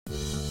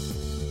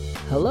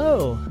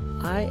Hello,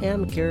 I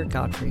am Garrett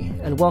Godfrey,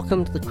 and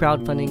welcome to the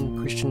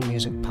Crowdfunding Christian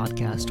Music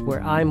Podcast,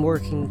 where I'm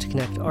working to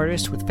connect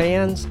artists with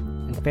fans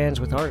and fans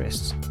with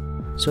artists,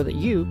 so that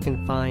you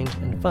can find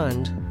and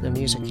fund the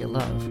music you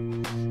love.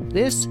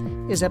 This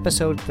is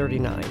episode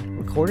 39,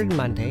 recorded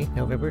Monday,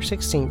 November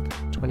 16th,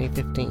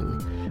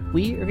 2015.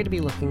 We are going to be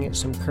looking at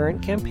some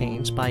current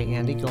campaigns by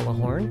Andy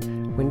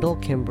Gullahorn, Wendell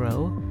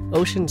Kimbrough,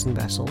 Oceans and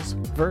Vessels,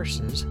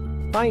 Verses,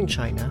 Fine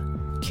China,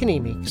 Kenny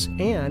Meeks,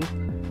 and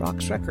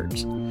Rocks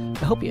Records.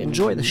 I hope you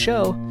enjoy the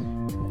show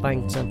and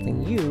find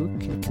something you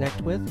can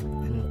connect with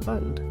and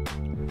fund.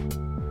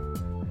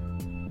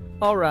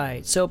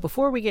 Alright, so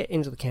before we get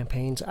into the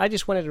campaigns, I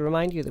just wanted to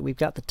remind you that we've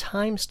got the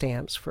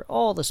timestamps for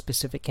all the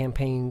specific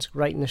campaigns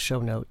right in the show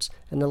notes.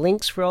 And the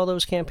links for all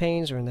those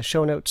campaigns are in the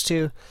show notes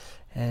too.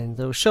 And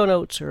those show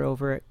notes are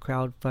over at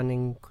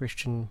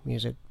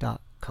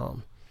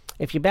crowdfundingchristianmusic.com.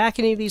 If you back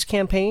any of these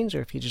campaigns,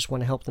 or if you just want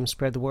to help them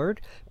spread the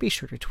word, be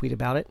sure to tweet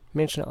about it,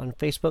 mention it on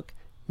Facebook,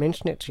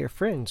 mention it to your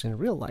friends in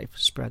real life,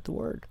 spread the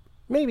word.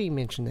 Maybe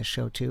mention this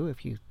show too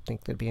if you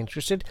think they'd be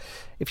interested.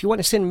 If you want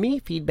to send me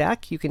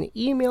feedback, you can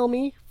email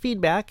me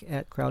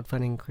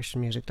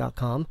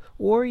feedback@crowdfundingchristianmusic.com,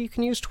 or you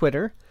can use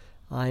Twitter.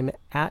 I'm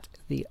at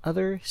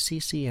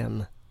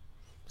 @theotherccm.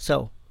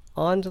 So,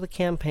 on to the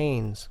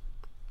campaigns.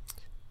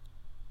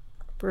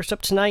 First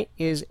up tonight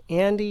is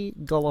Andy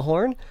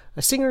Gullahorn,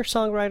 a singer,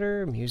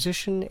 songwriter,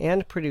 musician,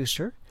 and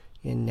producer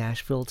in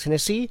Nashville,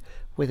 Tennessee,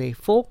 with a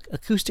folk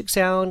acoustic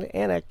sound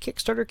and a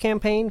Kickstarter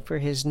campaign for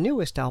his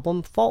newest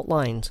album, Fault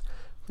Lines.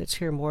 Let's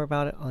hear more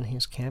about it on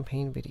his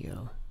campaign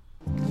video.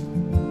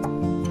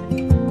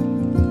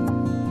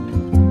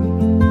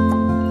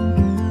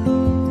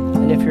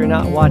 And if you're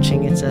not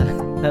watching, it's a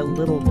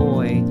little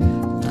boy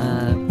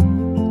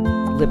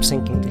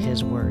lip-syncing to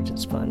his words.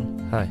 It's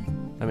fun. Hi,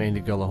 I'm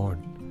Andy Gullahorn.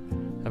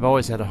 I've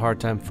always had a hard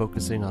time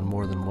focusing on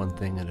more than one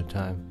thing at a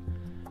time.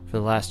 For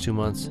the last 2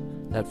 months,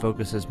 that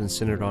focus has been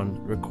centered on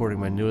recording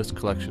my newest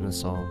collection of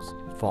songs,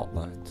 Fault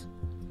Lines.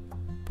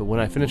 But when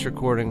I finished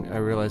recording, I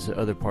realized that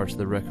other parts of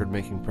the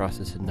record-making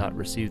process had not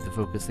received the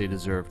focus they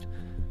deserved,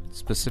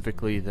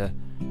 specifically the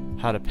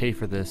how to pay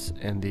for this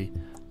and the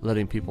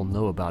letting people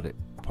know about it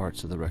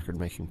parts of the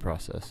record-making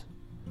process.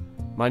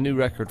 My new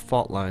record,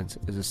 Fault Lines,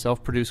 is a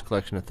self-produced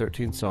collection of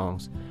 13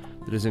 songs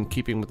that is in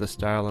keeping with the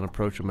style and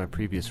approach of my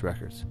previous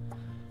records.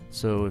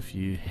 So if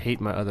you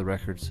hate my other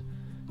records,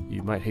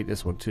 you might hate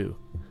this one too.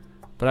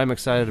 But I'm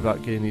excited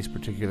about getting these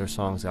particular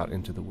songs out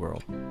into the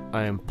world.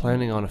 I am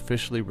planning on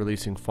officially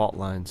releasing Fault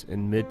Lines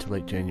in mid to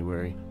late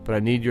January, but I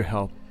need your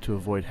help to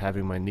avoid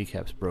having my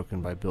kneecaps broken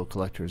by bill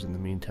collectors in the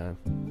meantime.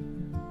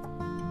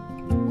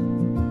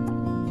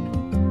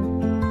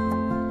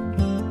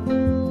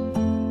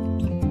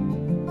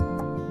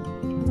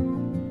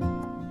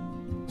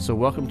 So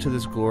welcome to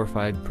this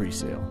glorified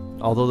pre-sale.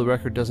 Although the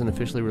record doesn't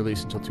officially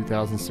release until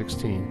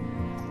 2016,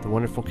 the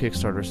wonderful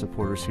Kickstarter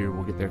supporters here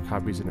will get their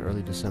copies in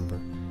early December.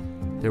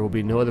 There will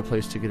be no other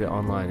place to get it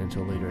online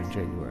until later in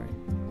January.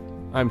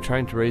 I'm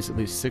trying to raise at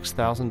least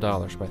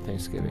 $6,000 by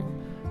Thanksgiving.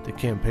 The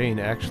campaign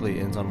actually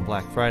ends on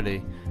Black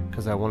Friday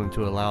because I wanted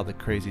to allow the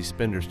crazy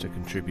spenders to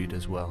contribute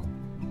as well.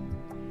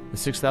 The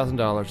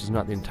 $6,000 is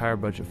not the entire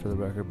budget for the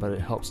record, but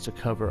it helps to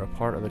cover a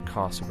part of the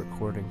cost of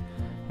recording,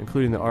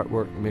 including the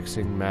artwork,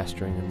 mixing,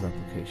 mastering, and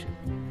replication.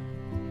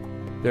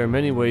 There are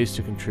many ways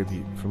to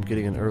contribute, from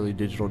getting an early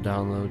digital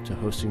download to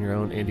hosting your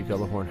own Andy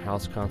Gullahorn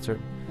house concert.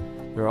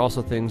 There are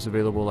also things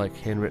available like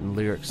handwritten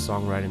lyrics,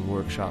 songwriting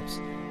workshops,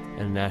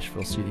 and a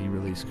Nashville CD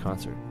release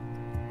concert.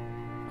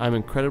 I'm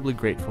incredibly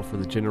grateful for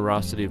the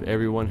generosity of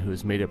everyone who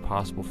has made it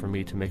possible for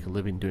me to make a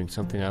living doing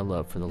something I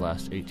love for the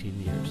last 18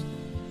 years.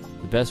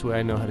 The best way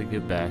I know how to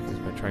give back is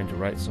by trying to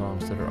write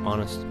songs that are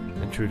honest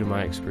and true to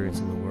my experience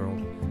in the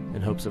world,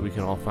 in hopes that we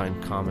can all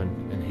find common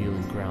and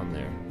healing ground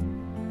there.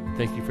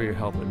 Thank you for your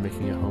help in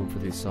making a home for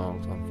these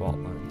songs on Fault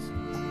Lines.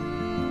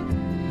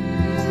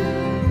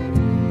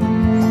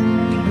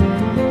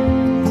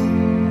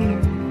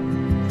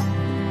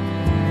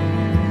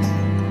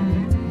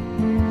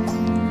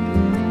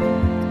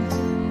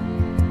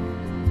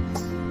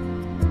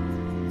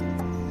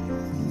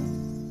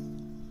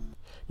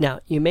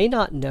 Now, you may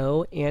not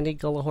know Andy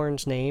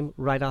Gullahorn's name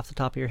right off the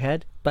top of your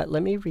head, but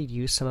let me read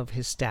you some of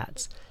his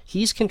stats.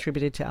 He's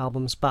contributed to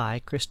albums by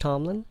Chris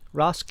Tomlin,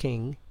 Ross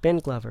King, Ben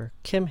Glover,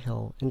 Kim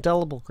Hill,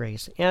 Indelible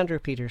Grace, Andrew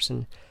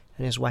Peterson,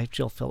 and his wife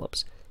Jill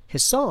Phillips.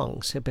 His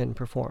songs have been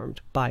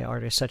performed by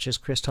artists such as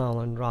Chris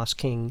Tomlin, Ross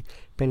King,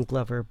 Ben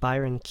Glover,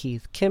 Byron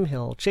Keith, Kim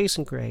Hill,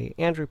 Jason Gray,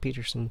 Andrew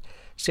Peterson,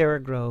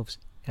 Sarah Groves,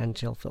 and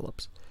Jill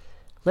Phillips.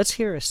 Let's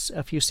hear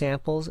a few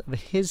samples of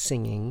his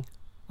singing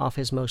off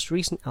his most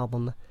recent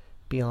album,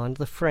 Beyond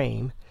the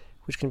Frame,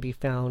 which can be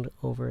found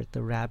over at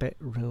the Rabbit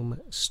Room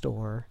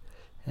store.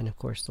 And of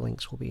course, the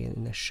links will be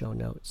in the show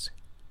notes.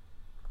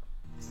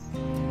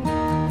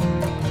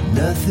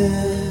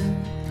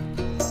 Nothing,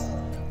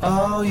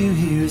 all you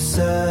hear is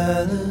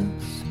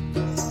silence.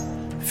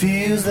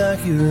 Feels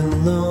like you're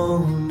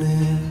alone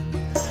and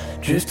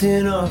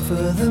drifting off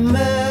of the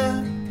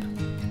map.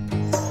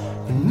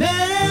 And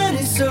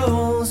many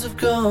souls have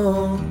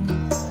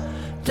gone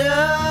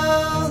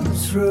down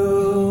this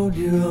road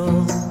you're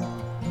on.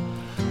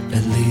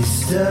 At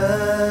least I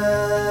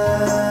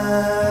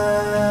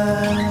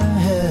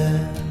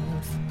have.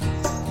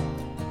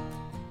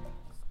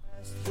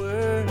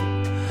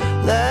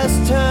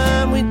 Last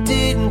time we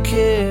didn't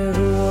care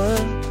who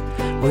won.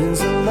 When's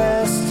the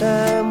last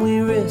time we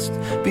risked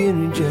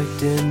being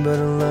rejected but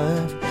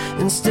alive,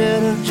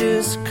 instead of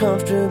just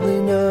comfortably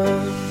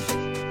numb?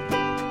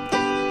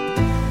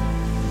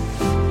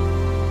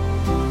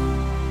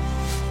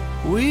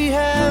 We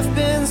have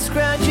been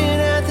scratching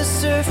at the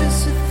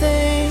surface of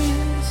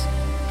things.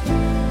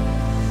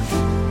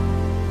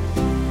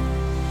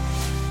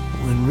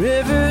 When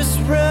rivers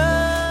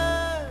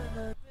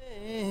run,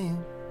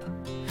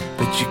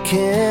 but you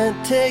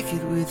can't take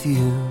it with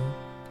you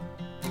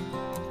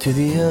to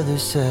the other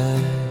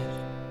side.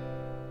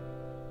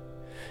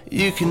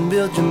 You can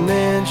build your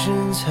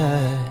mansions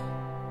high,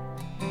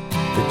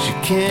 but you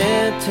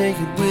can't take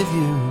it with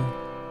you.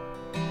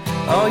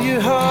 All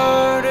your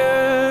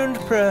hard-earned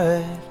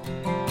pride,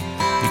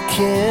 you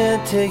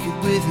can't take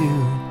it with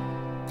you.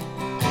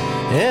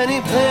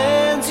 Any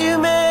plans you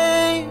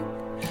make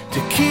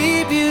to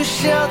keep you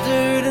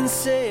sheltered and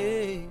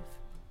safe.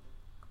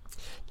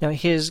 Now,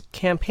 his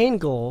campaign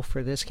goal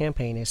for this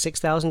campaign is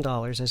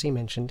 $6,000, as he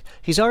mentioned.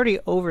 He's already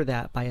over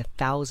that by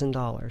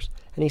 $1,000,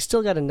 and he's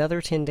still got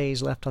another 10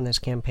 days left on this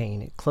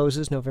campaign. It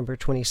closes November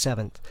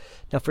 27th.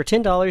 Now, for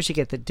 $10, you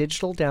get the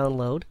digital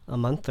download a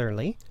month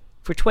early.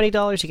 For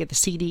 $20, you get the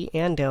CD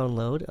and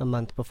download a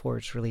month before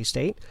its release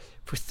date.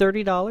 For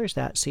 $30,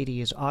 that CD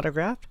is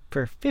autographed.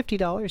 For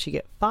 $50, you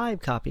get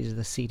 5 copies of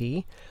the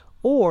CD,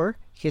 or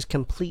his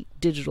complete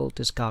digital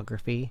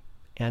discography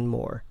and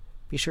more.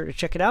 Be sure to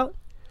check it out.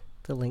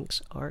 The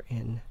links are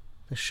in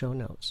the show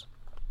notes.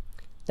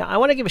 Now, I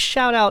want to give a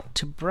shout out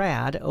to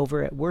Brad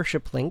over at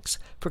Worship Links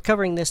for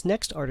covering this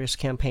next artist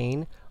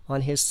campaign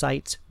on his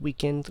site's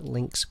Weekend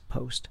Links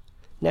post.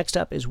 Next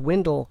up is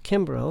Wendell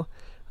Kimbrough,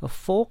 a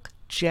folk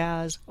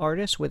jazz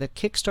artist with a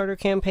Kickstarter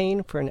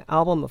campaign for an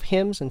album of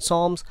hymns and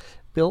psalms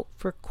built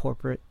for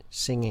corporate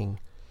singing.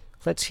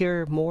 Let's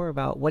hear more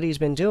about what he's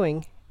been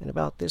doing and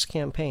about this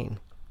campaign.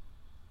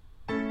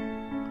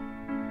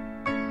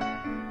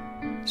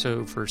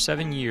 So for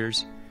 7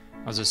 years,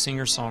 I was a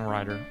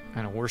singer-songwriter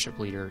and a worship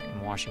leader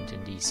in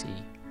Washington, D.C.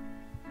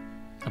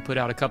 I put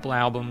out a couple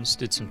albums,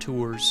 did some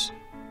tours,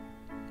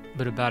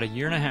 but about 1.5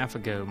 years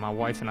ago, my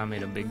wife and I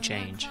made a big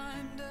change.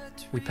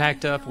 We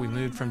packed up, we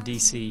moved from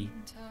D.C.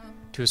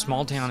 to a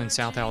small town in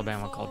South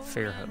Alabama called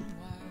Fairhope.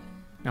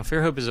 Now,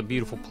 Fairhope is a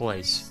beautiful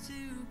place,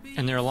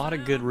 and there are a lot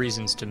of good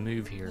reasons to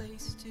move here.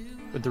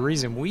 But the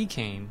reason we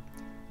came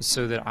was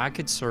so that I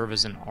could serve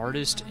as an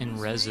artist in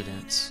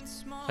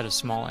residence at a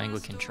small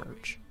Anglican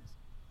church.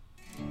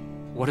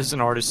 What does an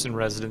artist in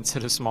residence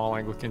at a small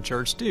Anglican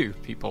church do?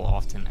 People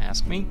often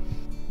ask me.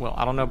 Well,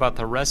 I don't know about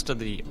the rest of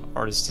the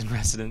artists in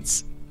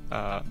residence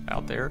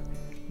out there,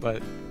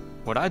 but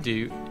what I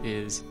do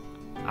is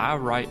I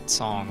write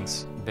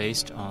songs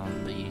based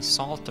on the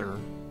Psalter,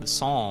 the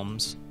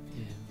Psalms,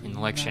 in the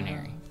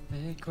lectionary.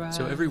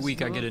 So every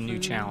week I get a new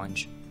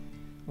challenge.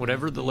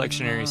 Whatever the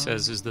lectionary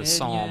says is the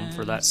psalm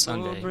for that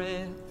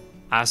Sunday,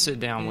 I sit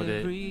down with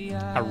it,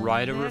 I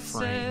write a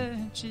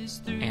refrain,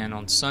 and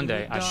on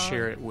Sunday I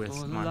share it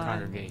with my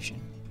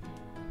congregation.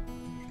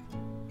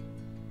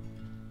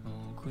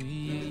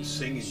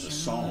 Singing the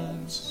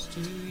Psalms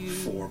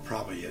for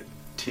probably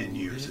 10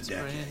 years, a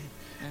decade,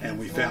 and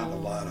we found a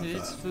lot of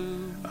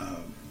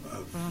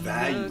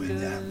value in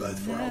that, both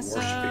for our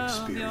worship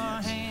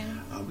experience,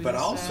 but I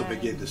also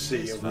began to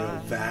see a real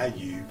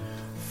value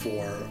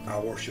for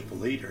our worship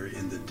leader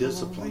in the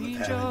discipline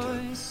of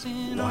having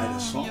to write a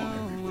song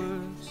every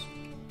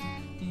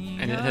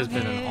week. And it has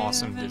been an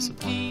awesome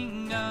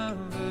discipline.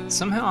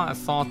 Somehow I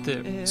thought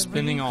that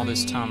spending all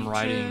this time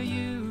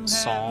writing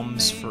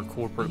psalms for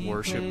corporate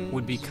worship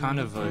would be kind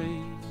of a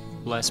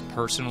less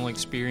personal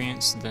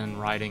experience than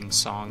writing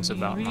songs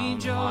about my own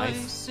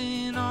life.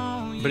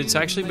 But it's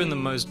actually been the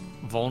most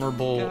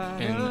vulnerable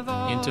and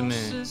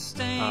intimate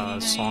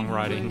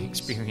songwriting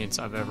experience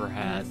I've ever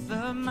had.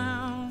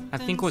 I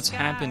think what's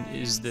happened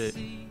is that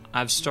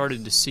I've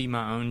started to see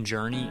my own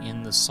journey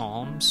in the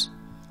Psalms,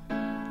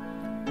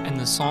 and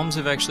the Psalms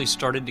have actually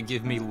started to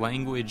give me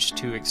language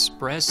to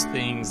express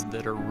things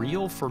that are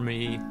real for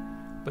me,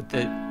 but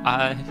that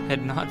I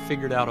had not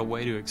figured out a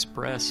way to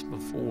express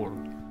before.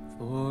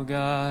 For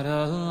God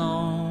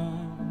alone,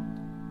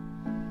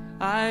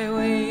 I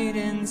wait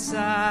in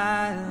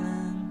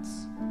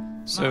silence.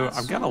 So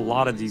I've got a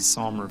lot of these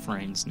psalm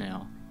refrains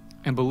now.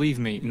 And believe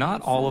me,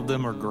 not all of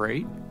them are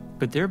great,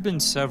 but there have been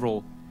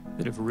several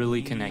that have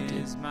really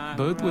connected,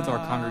 both with our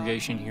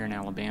congregation here in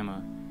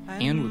Alabama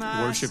and with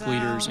worship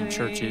leaders and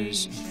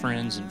churches, and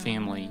friends and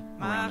family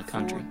around the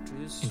country.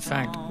 In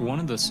fact, one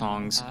of the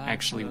songs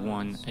actually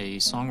won a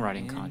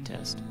songwriting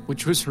contest,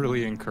 which was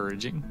really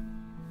encouraging.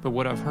 But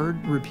what I've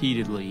heard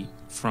repeatedly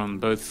from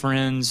both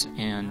friends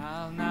and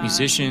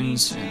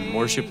musicians and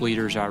worship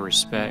leaders I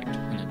respect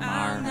and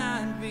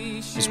admire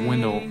is,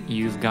 Wendell,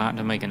 you've got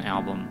to make an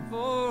album.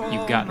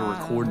 You've got to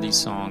record these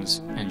songs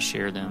and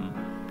share them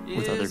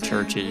with other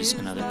churches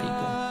and other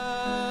people.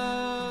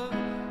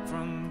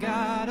 From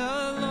God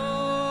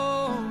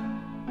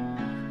alone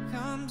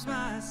comes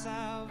my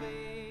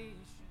salvation.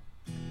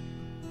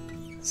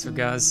 So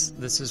guys,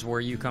 this is where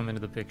you come into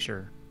the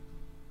picture.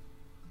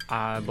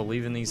 I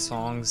believe in these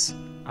songs.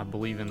 I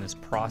believe in this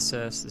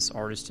process, this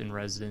artist in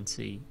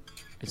residency.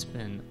 It's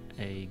been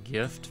a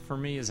gift for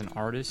me as an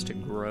artist to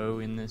grow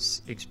in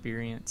this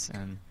experience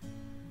and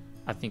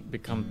I think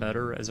become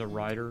better as a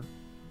writer.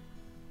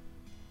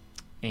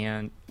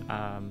 And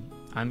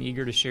I'm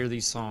eager to share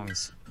these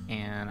songs,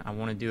 and I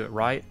want to do it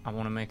right. I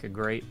want to make a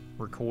great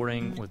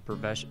recording with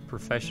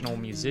professional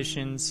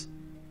musicians,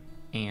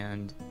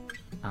 and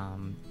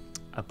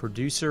a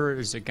producer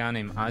is a guy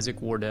named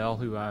Isaac Wardell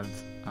who I've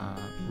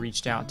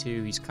reached out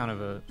to. He's kind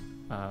of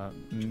a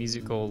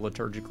musical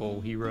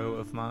liturgical hero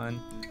of mine,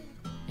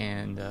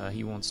 and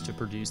he wants to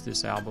produce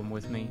this album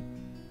with me.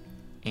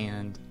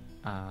 And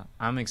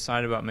I'm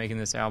excited about making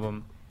this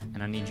album,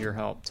 and I need your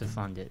help to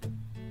fund it.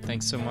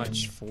 Thanks so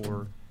much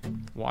for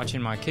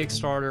watching my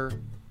Kickstarter,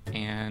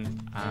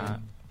 and I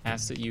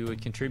ask that you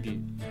would contribute.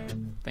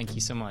 Thank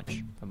you so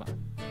much.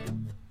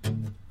 Bye-bye.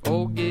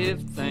 Oh,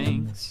 give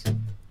thanks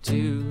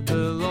to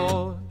the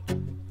Lord,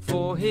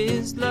 for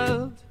his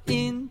love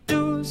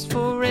endures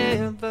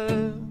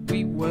forever.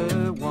 We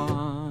were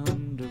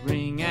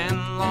wandering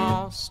and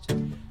lost,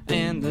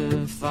 and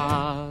the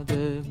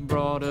Father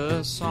brought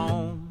us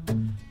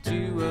home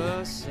to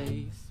a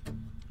safe.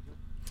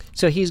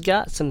 So he's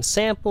got some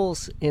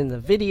samples in the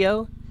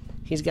video.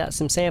 He's got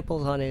some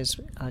samples on his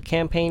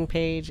campaign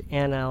page,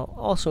 and I'll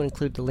also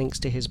include the links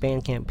to his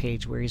Bandcamp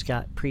page where he's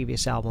got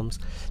previous albums.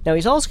 Now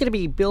he's also going to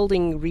be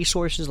building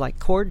resources like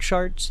chord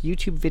charts,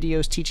 YouTube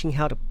videos teaching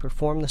how to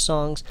perform the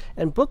songs,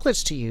 and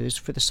booklets to use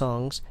for the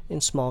songs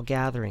in small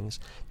gatherings.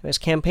 Now, his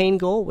campaign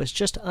goal was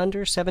just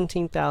under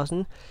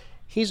 $17,000.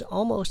 He's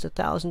almost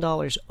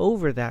 $1,000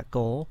 over that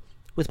goal,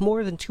 with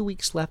more than 2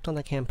 weeks left on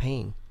the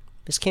campaign.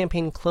 This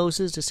campaign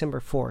closes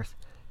December 4th.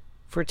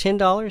 For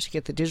 $10, you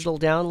get the digital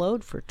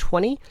download. For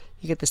 $20,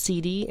 you get the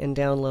CD and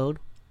download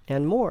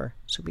and more.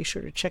 So be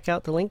sure to check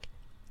out the link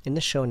in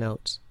the show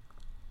notes.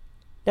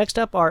 Next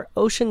up are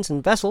Oceans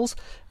and Vessels,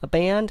 a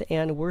band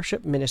and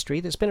worship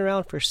ministry that's been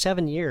around for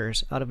 7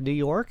 years out of New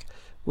York,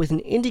 with an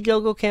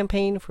Indiegogo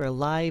campaign for a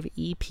live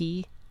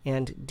EP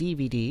and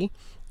DVD.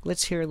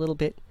 Let's hear a little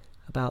bit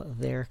about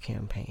their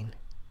campaign.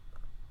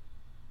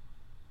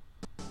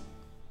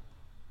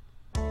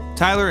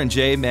 Tyler and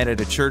Jay met at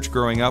a church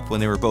growing up when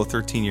they were both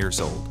 13 years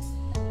old.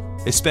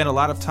 They spent a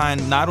lot of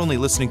time not only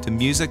listening to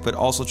music, but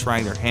also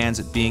trying their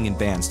hands at being in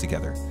bands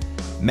together.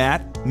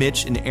 Matt,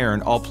 Mitch, and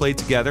Aaron all played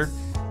together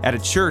at a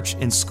church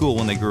in school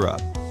when they grew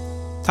up.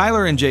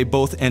 Tyler and Jay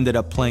both ended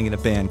up playing in a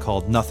band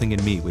called Nothing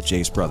in Me with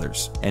Jay's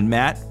brothers. And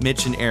Matt,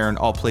 Mitch, and Aaron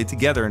all played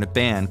together in a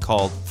band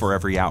called For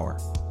Every Hour.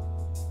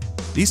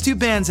 These two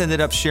bands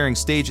ended up sharing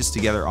stages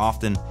together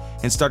often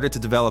and started to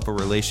develop a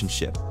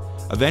relationship.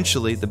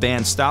 Eventually, the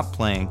band stopped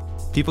playing,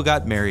 people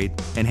got married,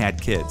 and had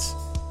kids.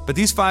 But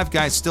these 5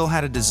 guys still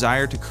had a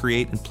desire to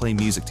create and play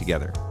music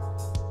together.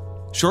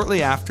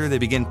 Shortly after, they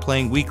began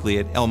playing weekly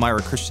at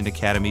Elmira Christian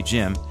Academy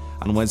Gym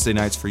on Wednesday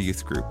nights for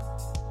youth group.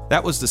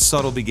 That was the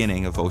subtle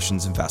beginning of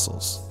Oceans and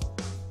Vessels.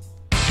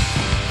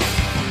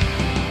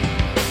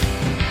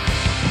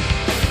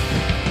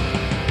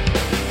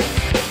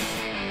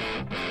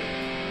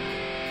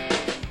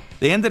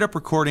 They ended up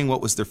recording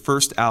what was their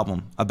first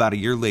album about a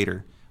year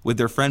later with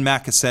their friend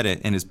Matt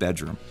Cassetta in his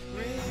bedroom.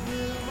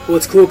 Well,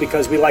 it's cool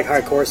because we like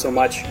hardcore so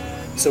much,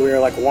 so we were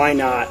like, why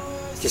not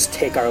just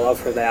take our love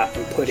for that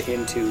and put it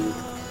into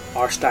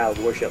our style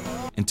of worship.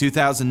 In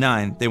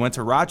 2009, they went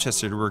to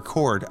Rochester to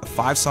record a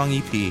 5-song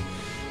EP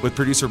with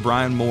producer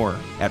Brian Moore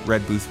at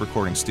Red Booth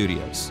Recording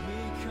Studios.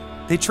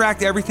 They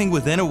tracked everything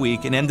within a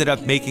week and ended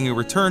up making a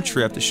return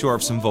trip to shore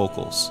up some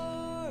vocals.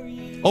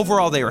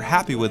 Overall, they were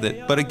happy with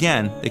it, but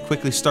again, they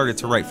quickly started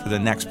to write for the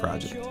next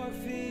project.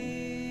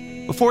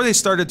 Before they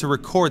started to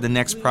record the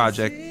next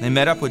project, they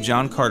met up with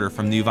John Carter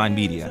from New Vine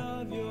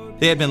Media.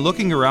 They had been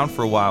looking around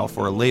for a while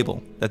for a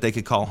label that they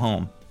could call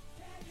home.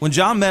 When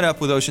John met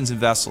up with Oceans and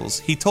Vessels,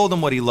 he told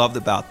them what he loved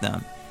about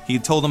them. He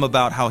told them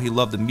about how he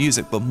loved the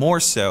music, but more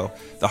so,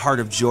 the heart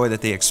of joy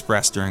that they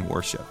expressed during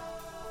worship.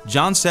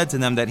 John said to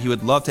them that he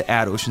would love to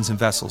add Oceans and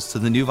Vessels to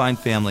the New Vine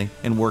family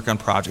and work on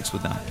projects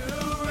with them.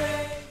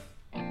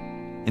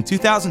 In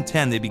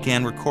 2010, they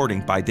began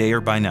recording By Day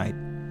or By Night.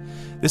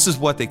 This is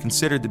what they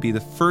considered to be the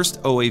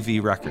first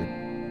OAV record.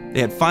 They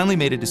had finally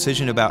made a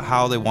decision about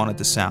how they wanted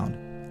to sound,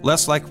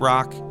 less like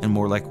rock and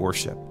more like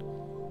worship.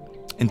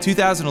 In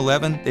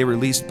 2011, they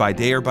released By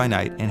Day or By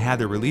Night and had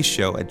their release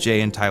show at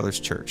Jay and Tyler's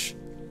church.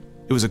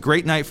 It was a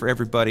great night for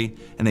everybody,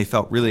 and they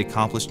felt really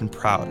accomplished and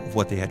proud of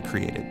what they had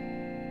created.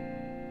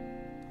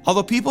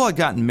 Although people had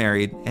gotten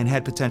married and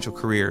had potential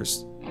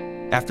careers,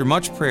 after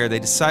much prayer, they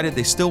decided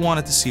they still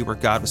wanted to see where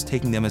God was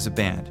taking them as a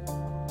band.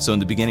 So in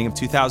the beginning of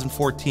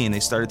 2014, they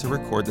started to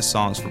record the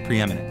songs for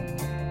Preeminent.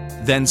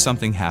 Then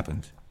something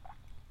happened.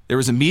 There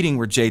was a meeting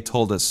where Jay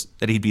told us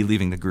that he'd be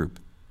leaving the group.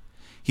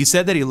 He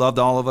said that he loved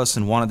all of us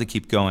and wanted to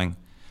keep going,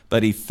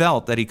 but he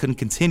felt that he couldn't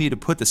continue to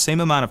put the same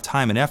amount of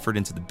time and effort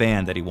into the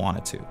band that he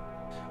wanted to.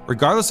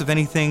 Regardless of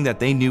anything that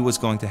they knew was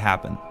going to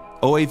happen,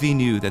 OAV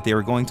knew that they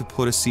were going to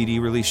put a CD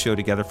release show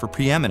together for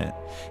Preeminent,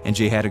 and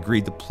Jay had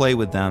agreed to play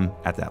with them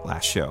at that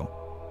last show.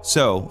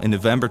 So, in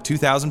November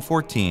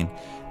 2014,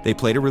 they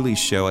played a release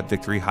show at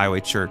Victory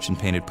Highway Church in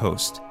Painted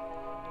Post.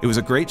 It was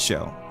a great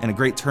show and a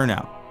great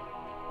turnout,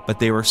 but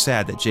they were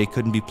sad that Jay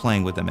couldn't be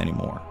playing with them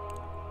anymore.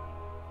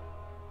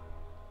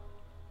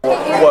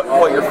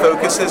 What your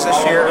focus is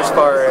this year as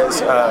far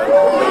as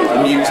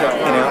music,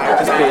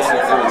 just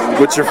basically.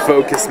 What's your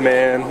focus,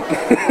 man?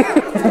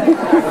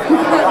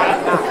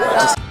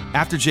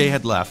 After Jay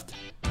had left,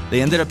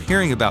 they ended up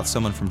hearing about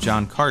someone from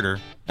John Carter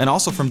and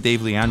also from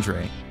Dave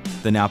Leandre,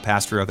 the now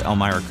pastor of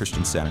Elmira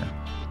Christian Center.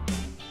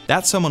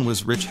 That someone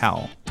was Rich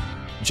Howell.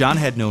 John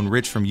had known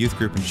Rich from youth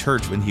group and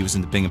church when he was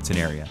in the Binghamton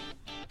area.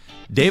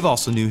 Dave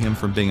also knew him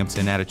from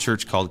Binghamton at a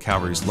church called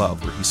Calvary's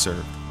Love, where he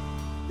served.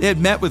 They had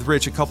met with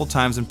Rich a couple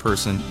times in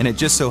person, and it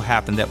just so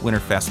happened that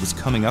Winterfest was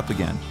coming up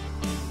again.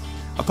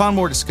 Upon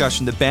more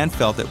discussion, the band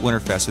felt that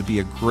Winterfest would be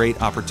a great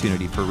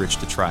opportunity for Rich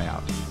to try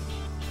out.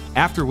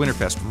 After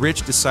Winterfest,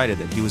 Rich decided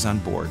that he was on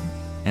board,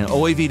 and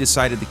OAV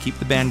decided to keep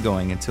the band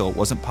going until it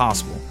wasn't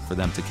possible for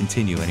them to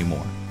continue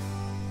anymore.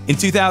 In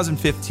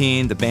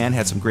 2015, the band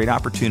had some great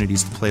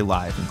opportunities to play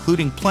live,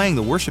 including playing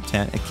the worship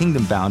tent at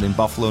Kingdom Bound in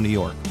Buffalo, New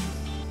York.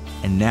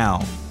 And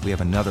now, we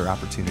have another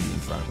opportunity in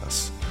front of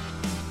us.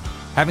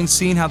 Having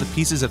seen how the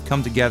pieces have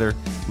come together,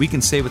 we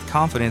can say with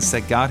confidence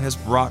that God has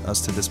brought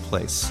us to this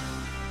place.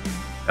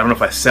 I don't know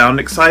if I sound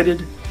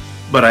excited,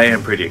 but I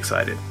am pretty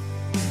excited.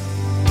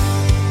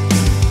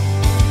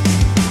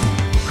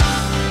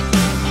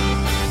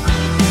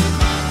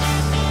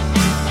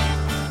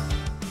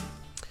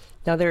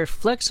 Now, their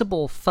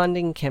flexible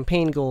funding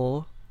campaign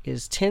goal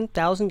is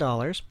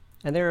 $10,000,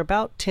 and they're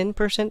about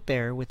 10%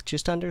 there with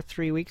just under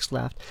 3 weeks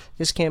left.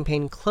 This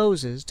campaign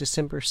closes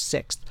December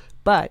 6th,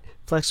 but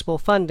flexible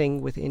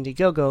funding with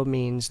Indiegogo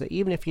means that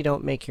even if you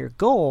don't make your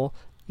goal,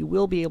 you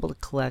will be able to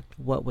collect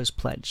what was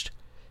pledged.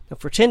 Now,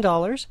 for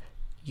 $10,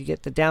 you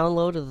get the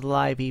download of the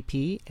live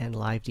EP and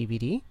live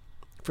DVD.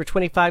 For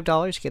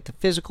 $25, you get the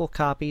physical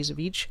copies of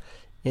each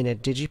in a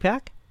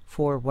digipack.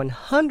 For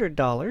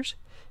 $100,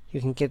 you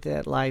can get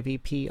that live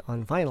EP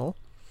on vinyl,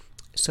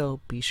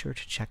 so be sure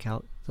to check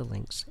out the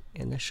links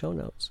in the show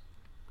notes.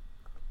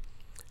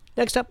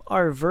 Next up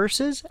are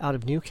Verses out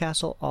of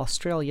Newcastle,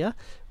 Australia,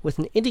 with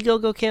an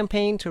Indiegogo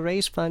campaign to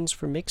raise funds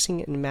for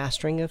mixing and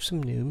mastering of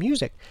some new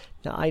music.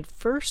 Now, I'd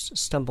first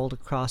stumbled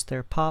across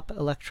their pop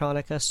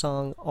electronica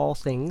song All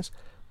Things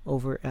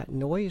over at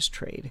Noise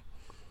Trade.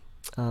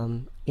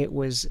 It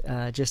was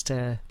just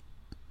a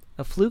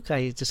fluke.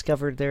 I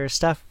discovered their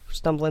stuff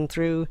stumbling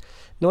through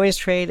Noise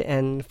Trade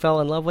and fell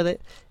in love with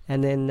it.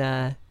 And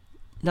then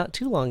not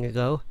too long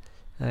ago,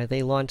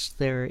 they launched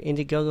their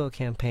Indiegogo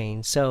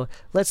campaign. So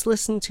let's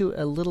listen to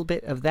a little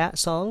bit of that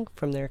song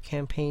from their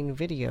campaign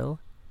video.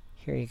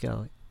 Here you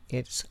go.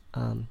 It's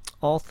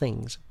All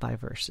Things by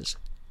Verses.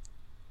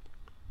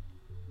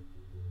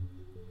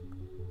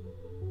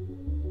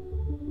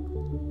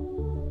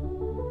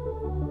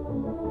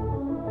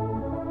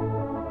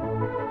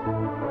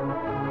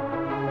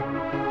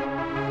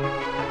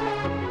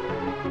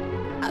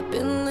 I've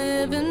been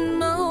living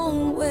my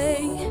own way,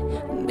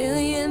 a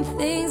million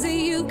things that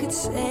you could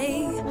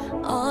say.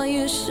 All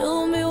you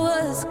showed me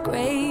was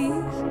grace.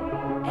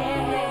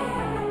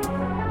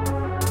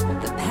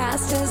 The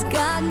past has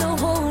got no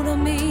hold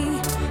on me,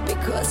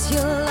 because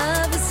your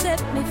love has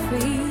set me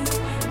free.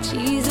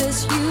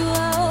 Jesus, you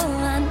are all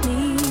I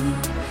need.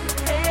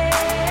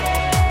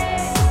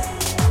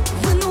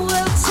 When the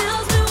world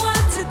tells me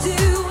what to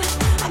do,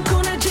 I'm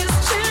gonna just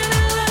turn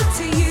and look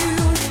to you.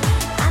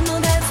 I know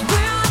that's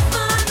where I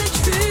find the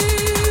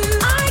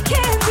truth. I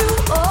can do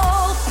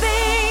all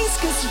things,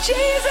 'cause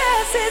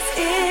Jesus is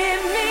in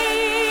me.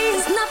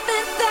 There's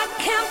nothing that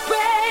can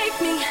break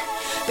me,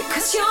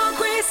 because your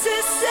grace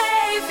is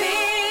saving.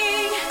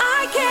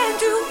 I can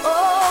do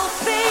all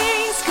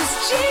things, 'cause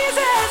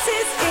Jesus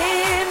is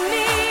in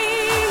me.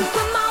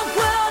 When my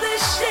world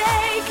is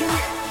shaking,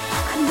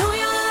 I know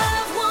your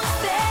love won't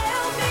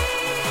fail me.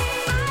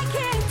 I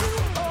can do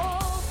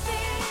all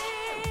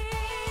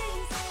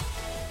things.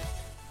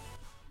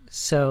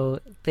 So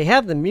they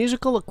have the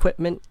musical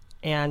equipment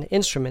and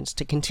instruments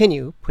to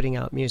continue putting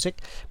out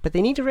music, but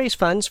they need to raise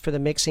funds for the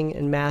mixing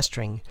and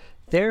mastering.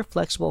 Their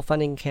flexible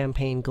funding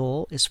campaign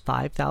goal is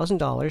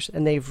 $5,000,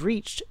 and they've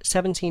reached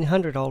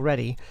 $1,700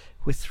 already,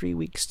 with 3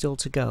 weeks still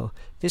to go.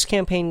 This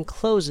campaign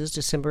closes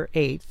December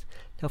 8th.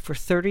 Now, for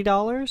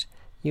 $30,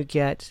 you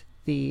get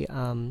the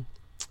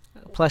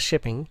plus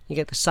shipping. You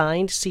get the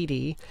signed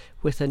CD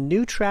with a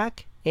new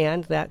track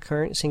and that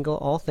current single,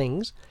 All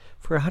Things.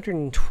 For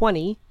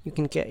 $120, you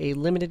can get a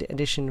limited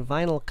edition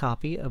vinyl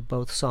copy of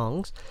both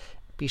songs.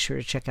 Be sure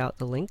to check out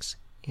the links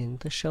in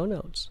the show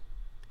notes.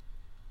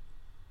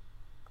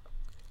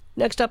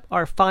 Next up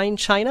are Fine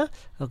China,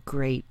 a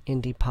great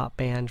indie pop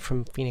band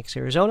from Phoenix,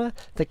 Arizona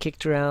that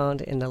kicked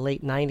around in the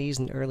late 90s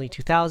and early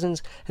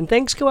 2000s. And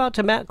thanks go out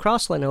to Matt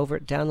Crossland over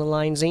at Down the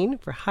Line Zine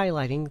for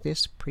highlighting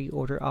this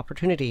pre-order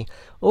opportunity.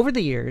 Over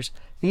the years,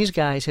 these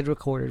guys had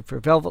recorded for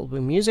Velvet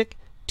Blue Music,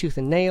 Tooth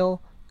and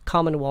Nail,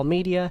 Commonwealth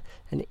Media,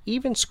 and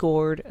even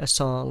scored a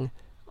song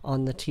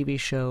on the TV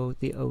show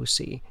The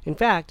OC. In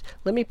fact,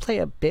 let me play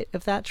a bit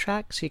of that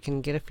track so you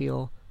can get a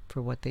feel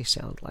for what they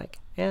sound like.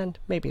 And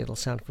maybe it'll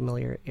sound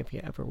familiar if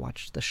you ever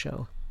watched the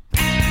show.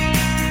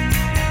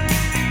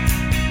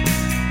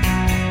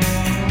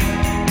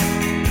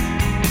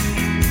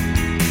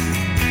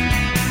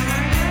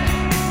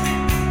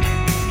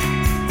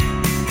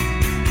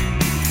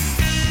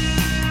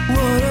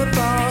 What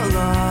about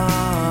love?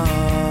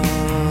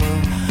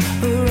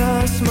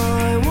 Ask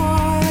my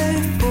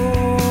wife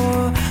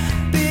for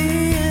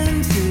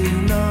being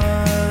too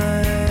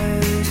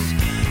nice,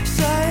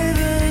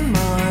 saving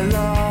my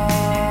life.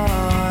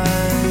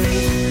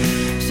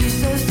 She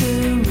says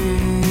to me,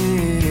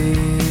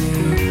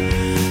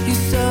 you're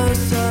so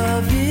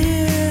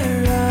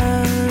severe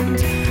and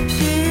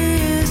she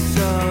is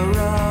so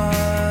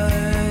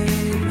right,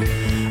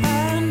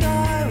 and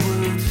I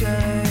will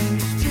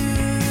change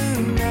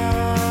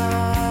tonight.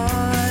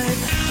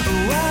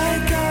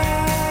 Wake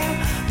up,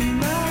 the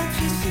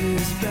mattress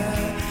is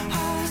bare,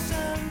 house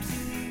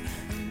empty,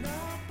 and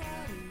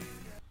nobody.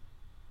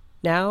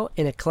 Now,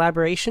 in a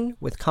collaboration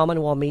with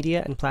Commonwealth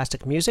Media and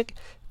Plastic Music,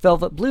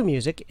 Velvet Blue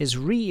Music is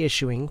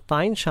reissuing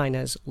Fine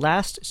China's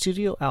last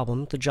studio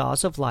album, The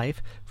Jaws of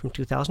Life, from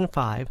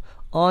 2005,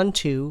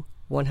 onto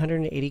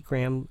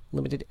 180-gram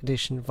limited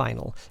edition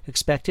vinyl,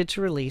 expected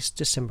to release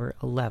December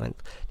 11th.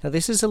 Now,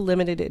 this is a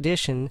limited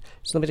edition.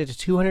 It's limited to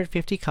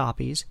 250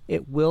 copies.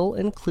 It will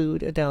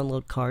include a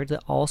download card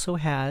that also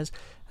has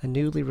a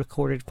newly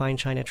recorded Fine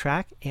China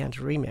track and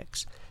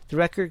remix. The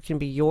record can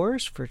be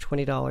yours for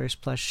 $20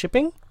 plus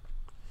shipping,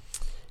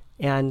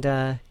 and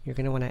you're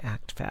going to want to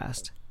act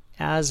fast.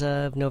 As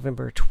of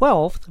November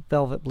 12th,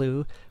 Velvet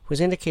Blue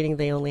was indicating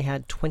they only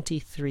had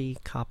 23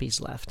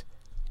 copies left.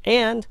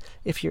 And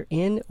if you're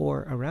in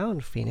or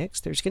around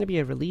Phoenix, there's going to be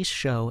a release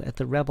show at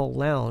the Rebel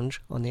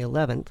Lounge on the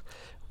 11th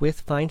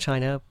with Fine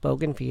China,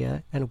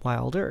 Bougainvillea, and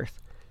Wild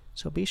Earth.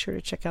 So be sure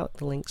to check out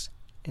the links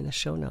in the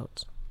show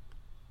notes.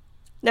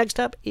 Next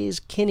up is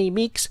Kenny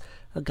Meeks,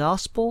 a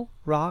gospel,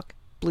 rock,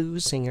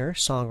 blues singer,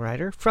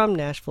 songwriter from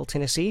Nashville,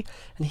 Tennessee,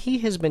 and he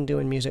has been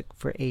doing music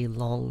for a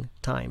long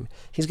time.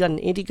 He's got an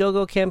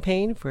Indiegogo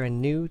campaign for a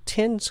new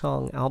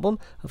 10-song album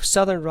of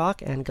southern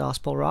rock and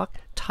gospel rock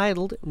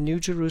titled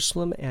New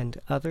Jerusalem and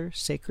Other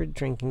Sacred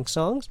Drinking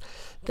Songs.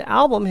 The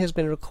album has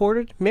been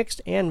recorded, mixed,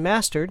 and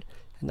mastered,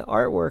 and the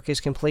artwork is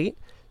complete.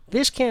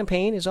 This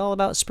campaign is all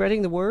about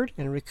spreading the word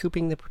and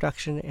recouping the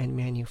production and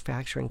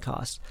manufacturing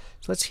costs.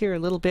 So let's hear a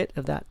little bit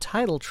of that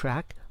title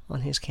track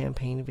on his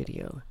campaign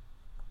video.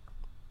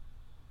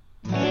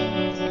 A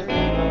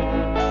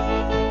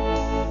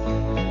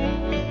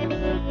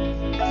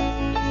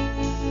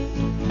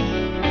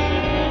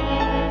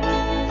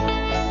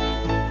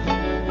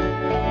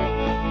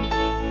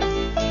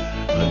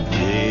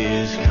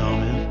day is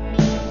coming,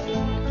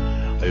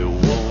 it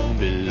won't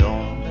be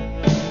long.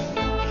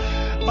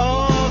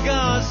 All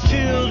God's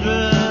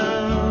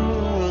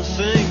children will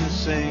sing the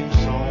same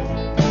song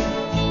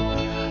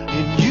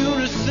in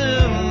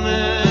unison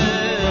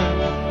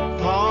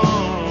and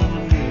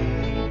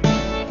harmony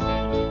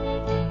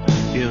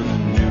in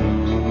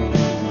New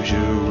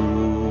Jerusalem.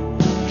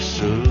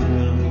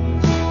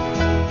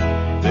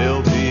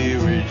 They'll be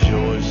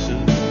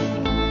rejoicing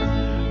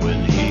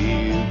when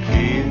He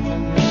appears.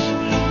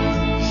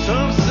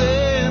 Some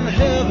say in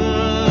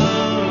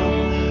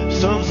heaven,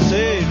 some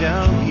say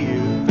down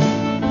here.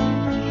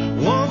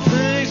 One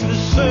thing's for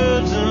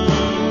certain,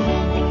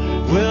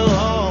 we'll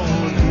all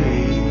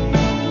agree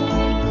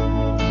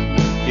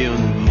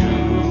in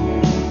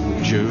New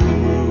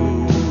Jerusalem.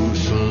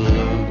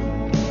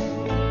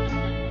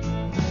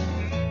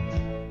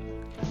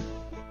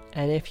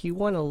 And if you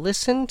want to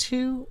listen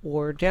to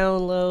or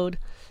download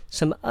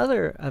some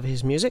other of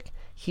his music,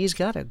 he's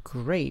got a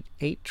great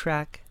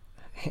 8-song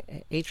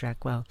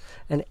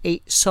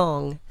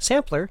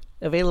sampler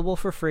available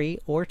for free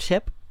or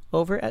tip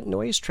over at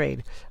Noise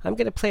Trade. I'm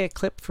going to play a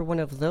clip for one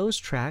of those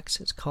tracks.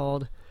 It's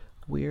called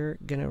We're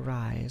Gonna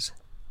Rise.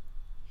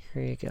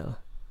 Here you go.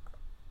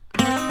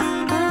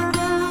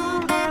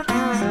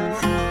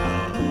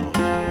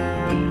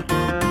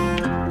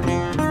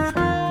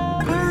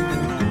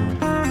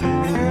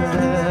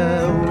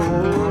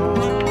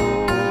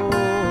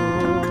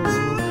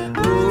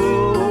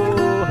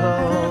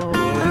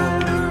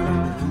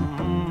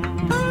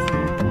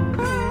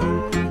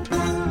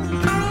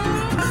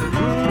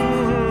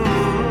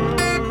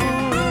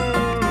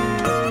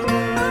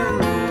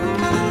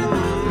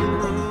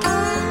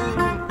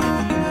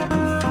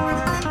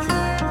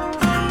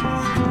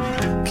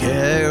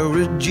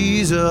 Carried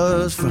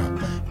Jesus from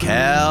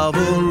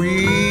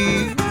Calvary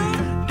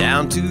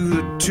down to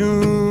the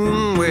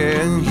tomb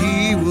where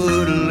He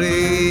would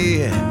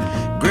lay.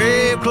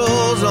 Grave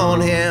clothes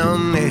on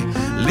Him, they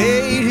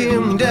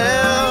him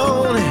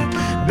down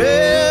and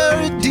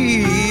buried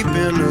deep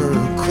in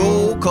the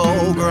cold,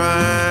 cold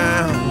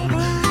ground.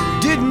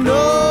 Didn't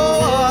know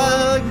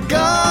what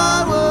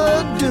God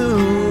would do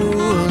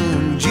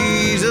when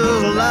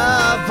Jesus'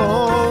 life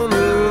on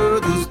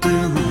earth was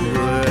through.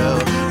 Well,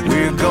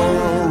 we're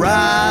gonna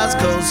rise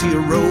 'cause he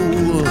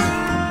rose.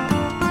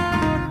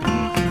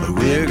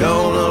 We're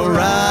gonna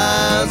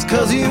rise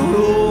 'cause he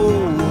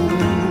rose.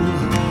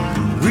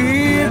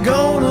 We're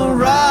gonna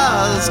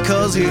rise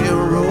 'cause he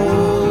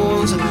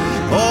rose.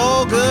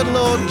 Oh, good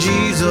Lord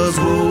Jesus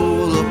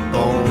rose up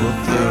on the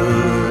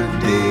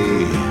third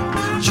day.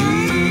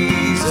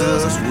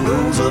 Jesus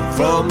rose up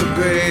from the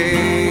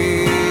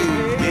grave.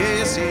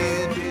 Yes,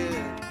 he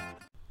did.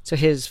 So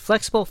his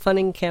flexible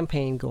funding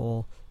campaign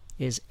goal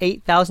is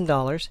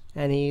 $8,000,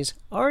 and he's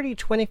already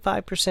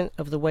 25%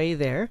 of the way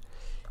there.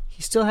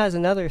 He still has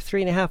another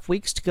 3.5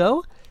 weeks to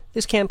go.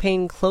 This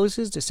campaign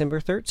closes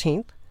December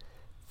 13th.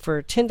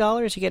 For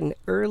 $10, you get an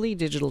early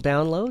digital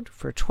download.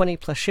 For $20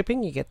 plus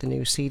shipping, you get the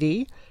new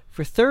CD.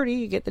 For $30,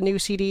 you get the new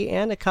CD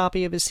and a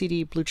copy of his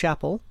CD, Blue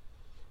Chapel.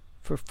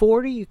 For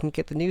 $40, you can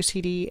get the new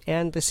CD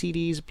and the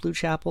CDs, Blue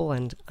Chapel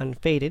and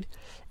Unfaded.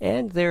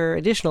 And there are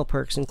additional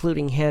perks,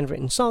 including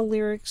handwritten song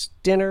lyrics,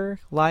 dinner,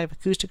 live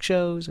acoustic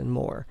shows, and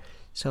more.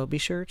 So be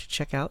sure to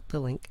check out the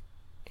link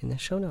in the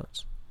show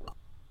notes.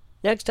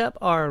 Next up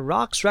are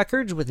Rox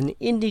Records with an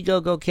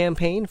Indiegogo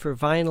campaign for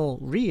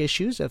vinyl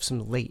reissues of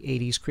some late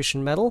 80s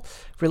Christian metal.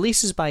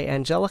 Releases by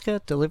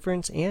Angelica,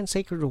 Deliverance, and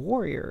Sacred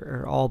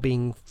Warrior are all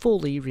being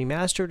fully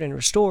remastered and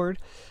restored,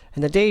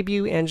 and the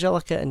debut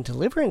Angelica and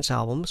Deliverance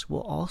albums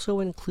will also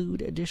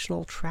include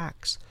additional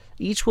tracks.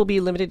 Each will be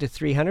limited to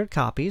 300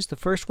 copies. The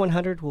first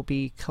 100 will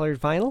be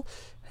colored vinyl,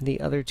 and the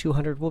other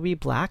 200 will be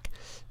black.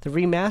 The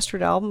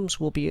remastered albums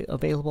will be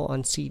available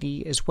on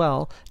CD as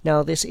well.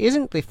 Now, this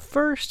isn't the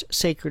first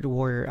Sacred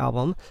Warrior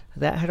album.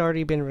 That had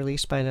already been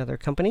released by another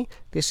company.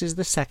 This is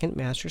the second,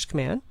 Master's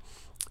Command.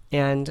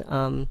 And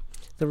the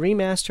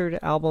remastered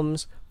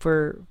albums,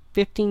 for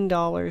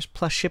 $15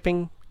 plus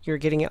shipping, you're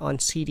getting it on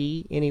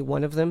CD, any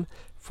one of them.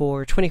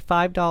 For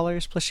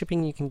 $25 plus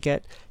shipping, you can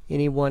get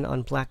any one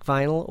on black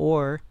vinyl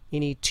or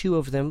any two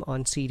of them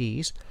on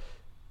CDs.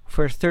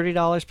 For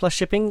 $30 plus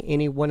shipping,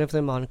 any one of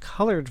them on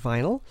colored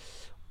vinyl.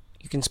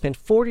 You can spend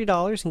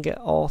 $40 and get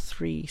all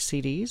three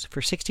CDs.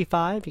 For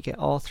 $65, you get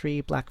all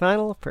three black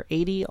vinyl. For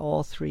 $80,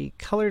 all three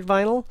colored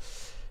vinyl.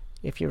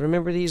 If you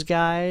remember these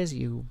guys,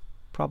 you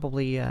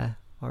probably are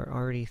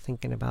already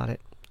thinking about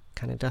it,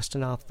 kind of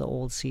dusting off the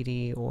old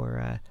CD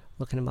or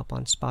looking them up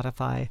on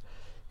Spotify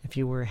if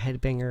you were a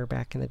headbanger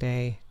back in the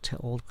day to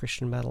old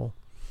Christian metal.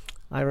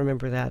 I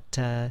remember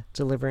that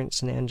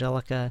Deliverance and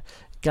Angelica.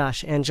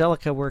 Gosh,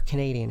 Angelica were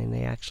Canadian, and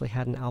they actually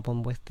had an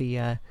album with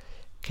the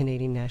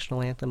Canadian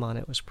national anthem on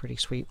it. It was pretty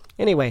sweet.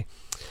 Anyway,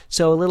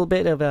 so a little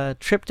bit of a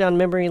trip down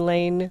memory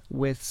lane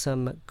with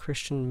some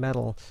Christian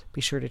metal. Be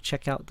sure to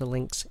check out the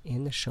links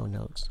in the show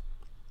notes.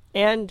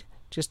 And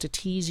just to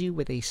tease you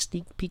with a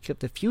sneak peek of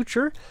the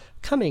future,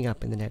 coming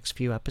up in the next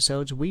few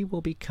episodes, we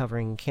will be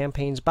covering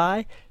campaigns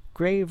by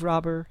Grave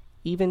Robber,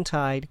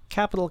 Eventide,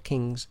 Capital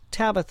Kings,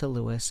 Tabitha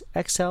Lewis,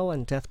 XL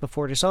and Death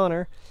Before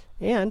Dishonor,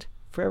 and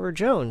Forever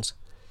Jones.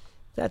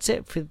 That's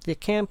it for the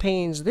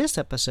campaigns this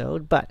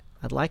episode, but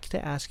I'd like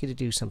to ask you to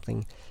do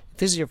something. If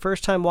this is your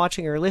first time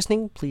watching or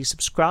listening, please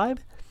subscribe.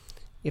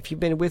 If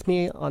you've been with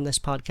me on this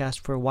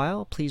podcast for a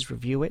while, please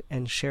review it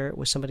and share it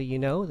with somebody you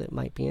know that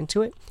might be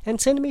into it. And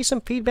send me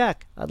some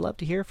feedback. I'd love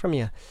to hear from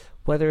you.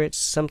 Whether it's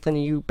something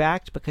you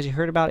backed because you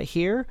heard about it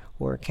here,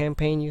 or a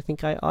campaign you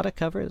think I ought to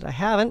cover that I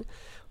haven't,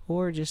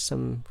 or just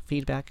some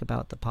feedback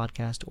about the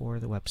podcast or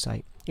the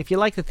website. If you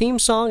like the theme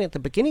song at the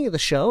beginning of the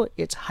show,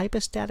 it's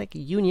Hypostatic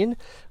Union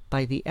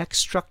by the X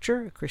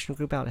Structure, a Christian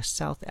group out of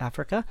South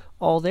Africa.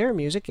 All their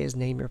music is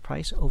Name Your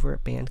Price over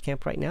at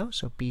Bandcamp right now,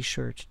 so be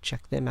sure to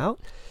check them out.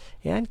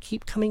 And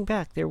keep coming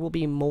back. There will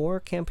be more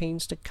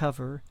campaigns to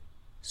cover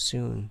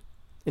soon.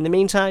 In the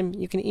meantime,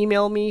 you can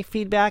email me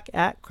feedback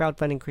at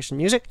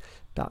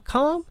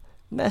crowdfundingchristianmusic.com.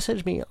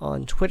 Message me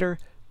on Twitter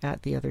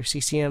at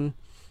TheOtherCCM.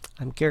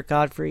 I'm Garrett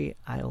Godfrey.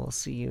 I will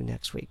see you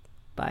next week.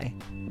 Bye.